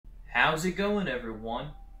How's it going,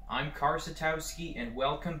 everyone? I'm Karsatowski, and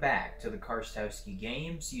welcome back to the Karsatowski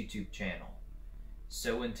Games YouTube channel.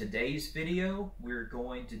 So in today's video, we're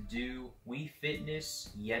going to do Wii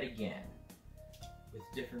Fitness yet again, with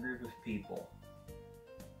a different group of people.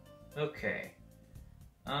 Okay,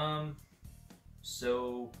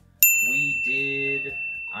 so we did,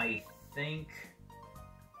 I think,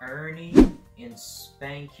 Ernie and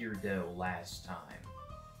Spank Your Dough last time.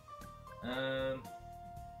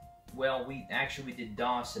 Well, we did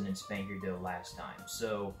Dawson and Spank Your Dough last time,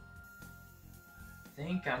 so I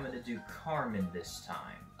think I'm gonna do Karmen this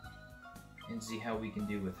time and see how we can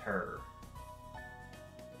do with her.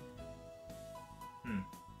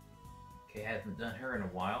 Okay, haven't done her in a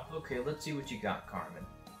while. Okay, let's see what you got, Karmen.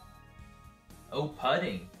 Oh,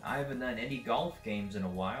 putting! I haven't done any golf games in a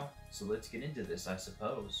while, so let's get into this, I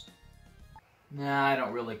suppose. Nah, I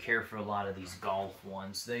don't really care for a lot of these golf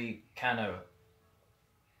ones. They kind of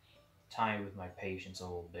tie with my patience a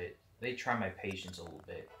little bit. They try my patience a little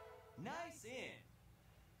bit. Nice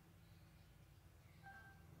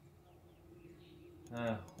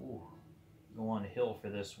in. Go on a hill for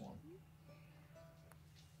this one.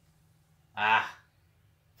 Ah!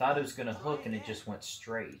 Thought it was gonna hook and it just went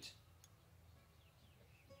straight.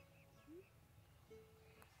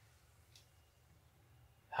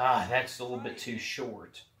 Ah, that's a little bit too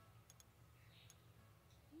short.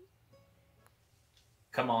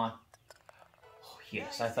 Come on. Oh,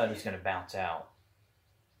 yes, I thought it was gonna bounce out.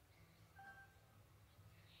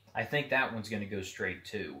 I think that one's gonna go straight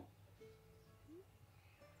too.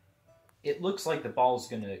 It looks like the ball's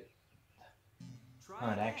gonna... Oh,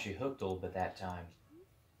 it actually hooked a little bit that time.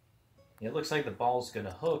 It looks like the ball's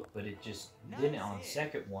gonna hook, but it just didn't on the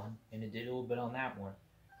second one, and it did a little bit on that one.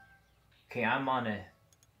 Okay, I'm on a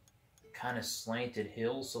kind of slanted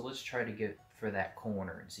hill, so let's try to get for that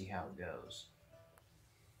corner and see how it goes.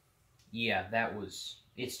 Yeah, that was...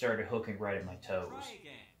 It started hooking right at my toes.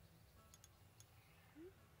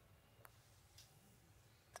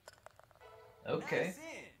 Okay.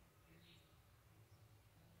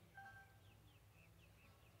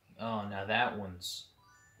 Oh, now that one's...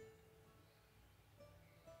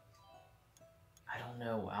 I don't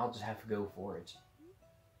know. I'll just have to go for it.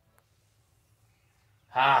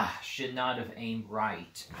 Ah, should not have aimed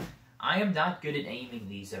right. I am not good at aiming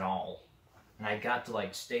these at all. And I got to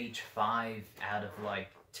like stage 5 out of like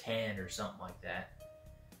 10 or something like that.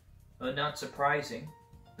 But not surprising.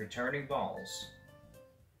 Returning balls.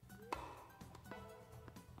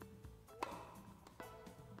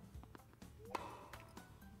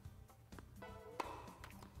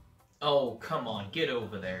 Oh, come on, get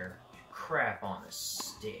over there. Crap on a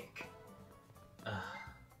stick.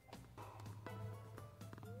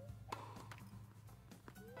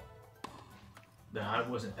 No, I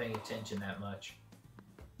wasn't paying attention that much.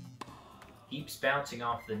 Keeps bouncing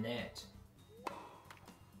off the net.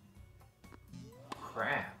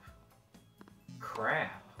 Crap.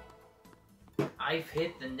 Crap. I've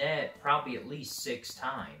hit the net probably at least 6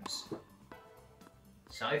 times.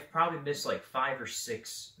 So I've probably missed like 5 or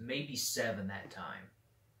 6, maybe 7 that time.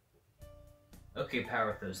 Okay, Power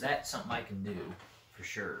with those. That's something I can do, for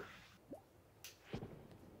sure.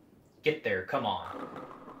 Get there, come on.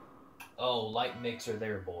 Oh, light mixer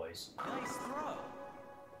there, boys. Nice throw.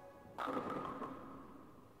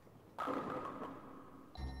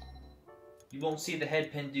 You won't see the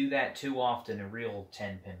head pin do that too often in real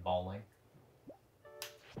 10-pin bowling.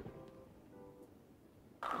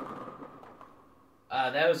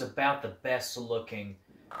 That was about the best looking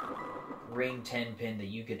ring 10-pin that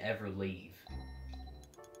you could ever leave.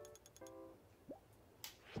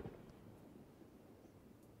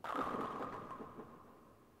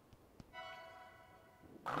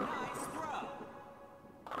 Nice throw.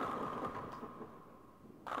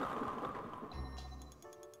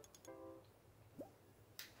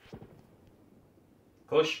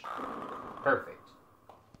 Push. Perfect.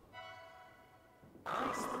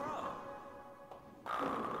 Nice throw.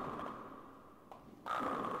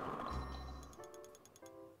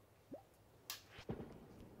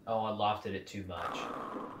 Oh, I lofted it too much.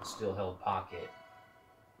 It still held pocket.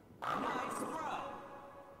 Nice throw.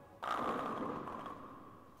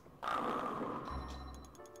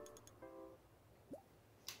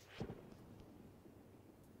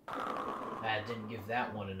 I didn't give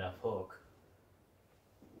that one enough hook.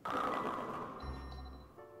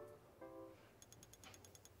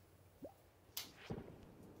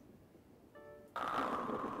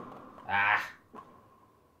 Ah!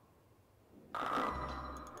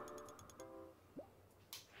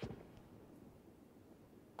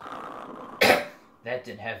 That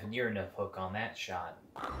didn't have near enough hook on that shot.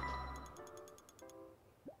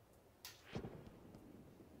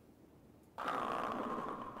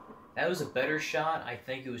 That was a better shot. I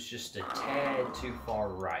think it was just a tad too far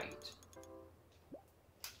right.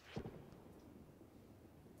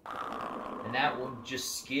 And that one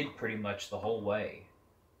just skid pretty much the whole way.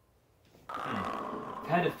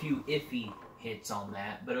 Had a few iffy hits on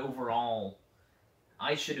that, but overall,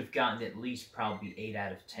 I should have gotten at least probably 8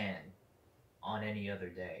 out of 10 on any other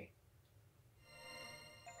day.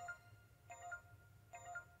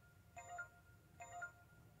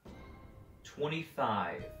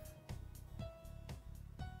 $25.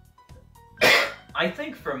 I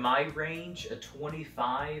think for my range, a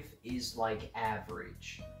 25 is like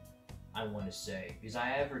average, I want to say. Because I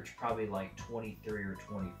average probably like 23 or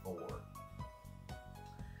 24.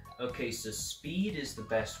 Okay, so speed is the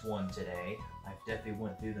best one today. I definitely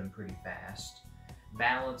went through them pretty fast.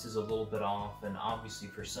 Balance is a little bit off, and obviously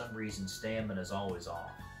for some reason stamina is always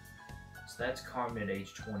off. So that's Karmen at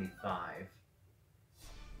age 25.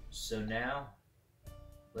 So now,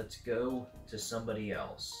 let's go to somebody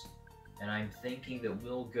else. And I'm thinking that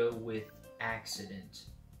we'll go with Accident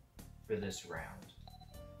for this round.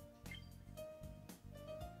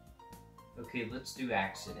 Okay, let's do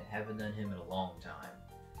Accident. Haven't done him in a long time.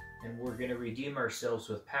 And we're going to redeem ourselves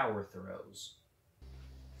with Power Throws.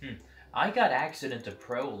 I got Accident to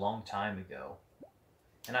Pro a long time ago.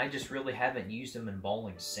 And I just really haven't used him in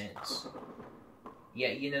bowling since. Yeah,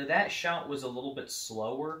 you know, that shot was a little bit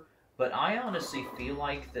slower, but I honestly feel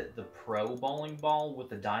like that the Pro bowling ball with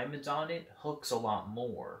the diamonds on it hooks a lot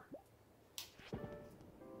more.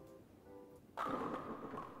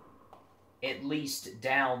 At least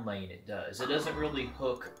down lane it does. It doesn't really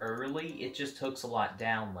hook early, it just hooks a lot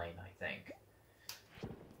down lane, I think.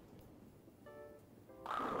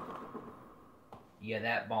 Yeah,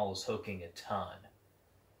 that ball is hooking a ton.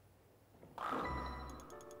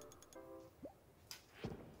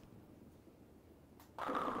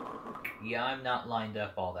 Yeah, I'm not lined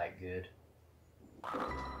up all that good.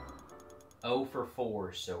 0 for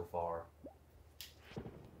 4 so far.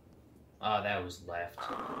 Oh, that was left.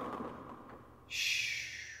 Shh.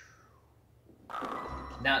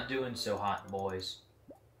 Not doing so hot, boys.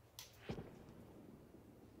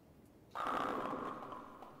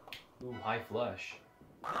 Ooh, high flush.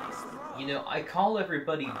 You know, I call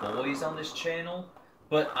everybody boys on this channel,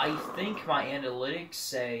 but I think my analytics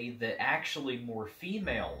say that actually more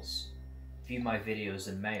females view my videos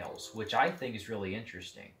than males, which I think is really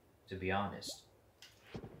interesting, to be honest.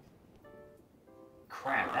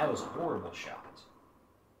 Crap, that was a horrible shot.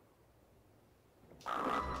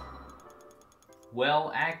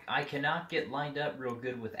 Well, I cannot get lined up real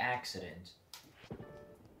good with Accident.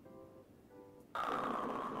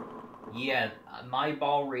 Yeah, my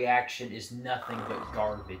ball reaction is nothing but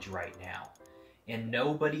garbage right now. And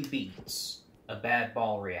nobody beats a bad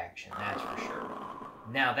ball reaction, that's for sure.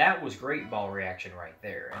 Now, that was great ball reaction right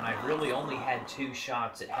there. And I really only had 2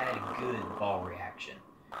 shots that had good ball reaction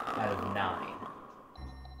out of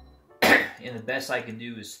 9. And the best I can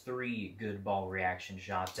do is 3 good ball reaction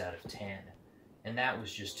shots out of 10. And that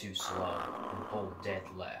was just too slow and pulled dead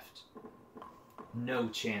left. No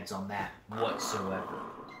chance on that whatsoever.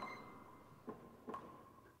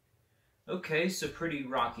 Okay, so pretty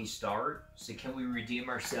rocky start. So can we redeem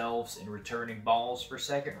ourselves in returning balls for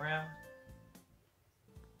second round?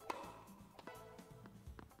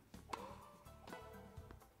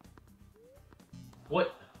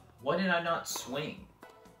 Why did I not swing?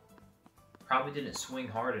 Probably didn't swing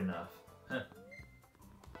hard enough. Huh.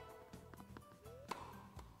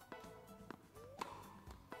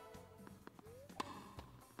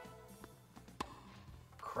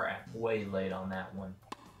 Crap, way late on that one.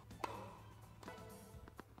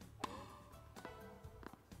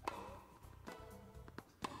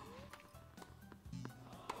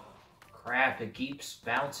 Crap, it keeps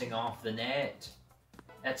bouncing off the net.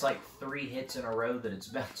 That's like 3 hits in a row that it's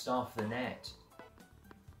bounced off the net.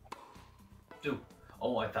 Dude.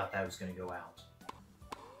 Oh, I thought that was going to go out.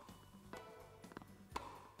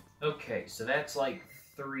 Okay, so that's like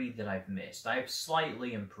 3 that I've missed. I've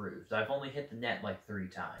slightly improved. I've only hit the net like 3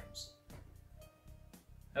 times.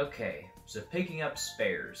 Okay, so picking up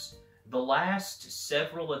spares. The last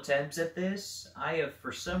several attempts at this, I have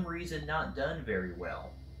for some reason not done very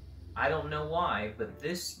well. I don't know why, but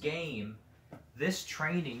this game, this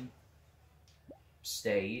training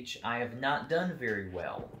stage, I have not done very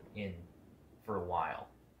well in for a while.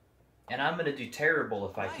 And I'm going to do terrible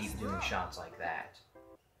if I keep doing shots like that.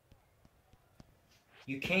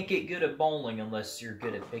 You can't get good at bowling unless you're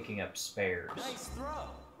good at picking up spares. Nice throw.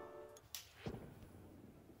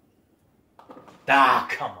 Ah,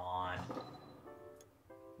 come on.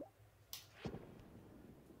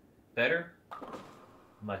 Better?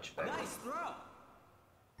 Much better. Nice throw.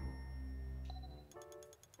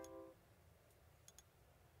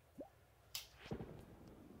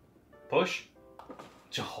 Push.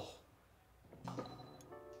 Oh.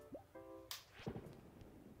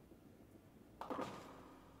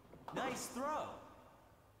 Nice throw.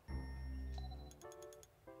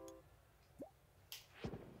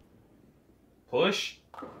 Push.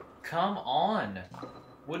 Come on.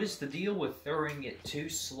 What is the deal with throwing it too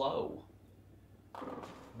slow?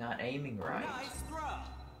 Not aiming right. Nice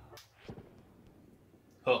throw.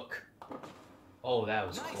 Hook. Oh, that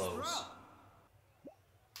was Nice close. throw.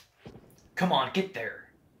 Come on, get there.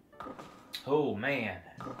 Oh, man.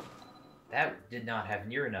 That did not have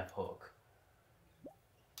near enough hook.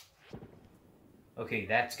 Okay,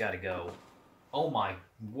 that's got to go. Oh, my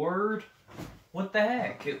word. What the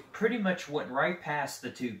heck? It pretty much went right past the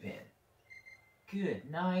 2-pin. Good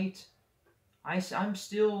night. I guess I'm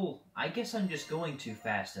just going too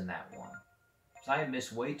fast in that one. Because I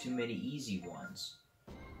missed way too many easy ones.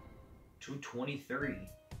 223.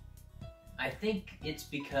 I think it's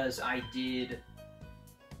because I did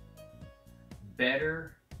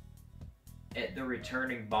better at the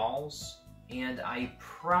returning balls, and I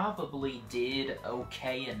probably did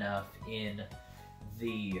okay enough in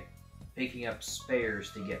the picking up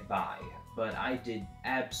spares to get by, but I did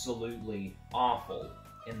absolutely awful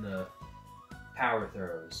in the power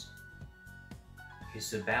throws. Okay,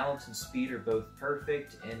 so balance and speed are both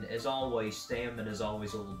perfect, and as always, stamina is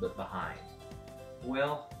always a little bit behind.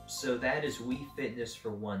 Well, so that is Wii Fitness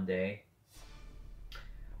for one day.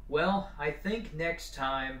 Well, I think next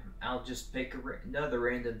time I'll just pick another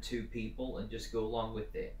random 2 people and just go along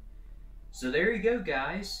with it. So there you go,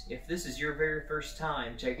 guys. If this is your very first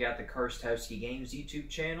time, check out the Karsatowski Games YouTube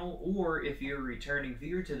channel, or if you're a returning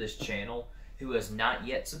viewer to this channel who has not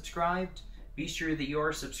yet subscribed, be sure that you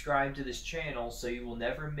are subscribed to this channel so you will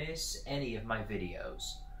never miss any of my videos.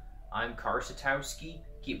 I'm Karsatowski.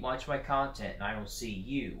 Keep watching my content, and I will see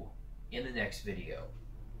you in the next video.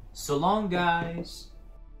 So long, guys.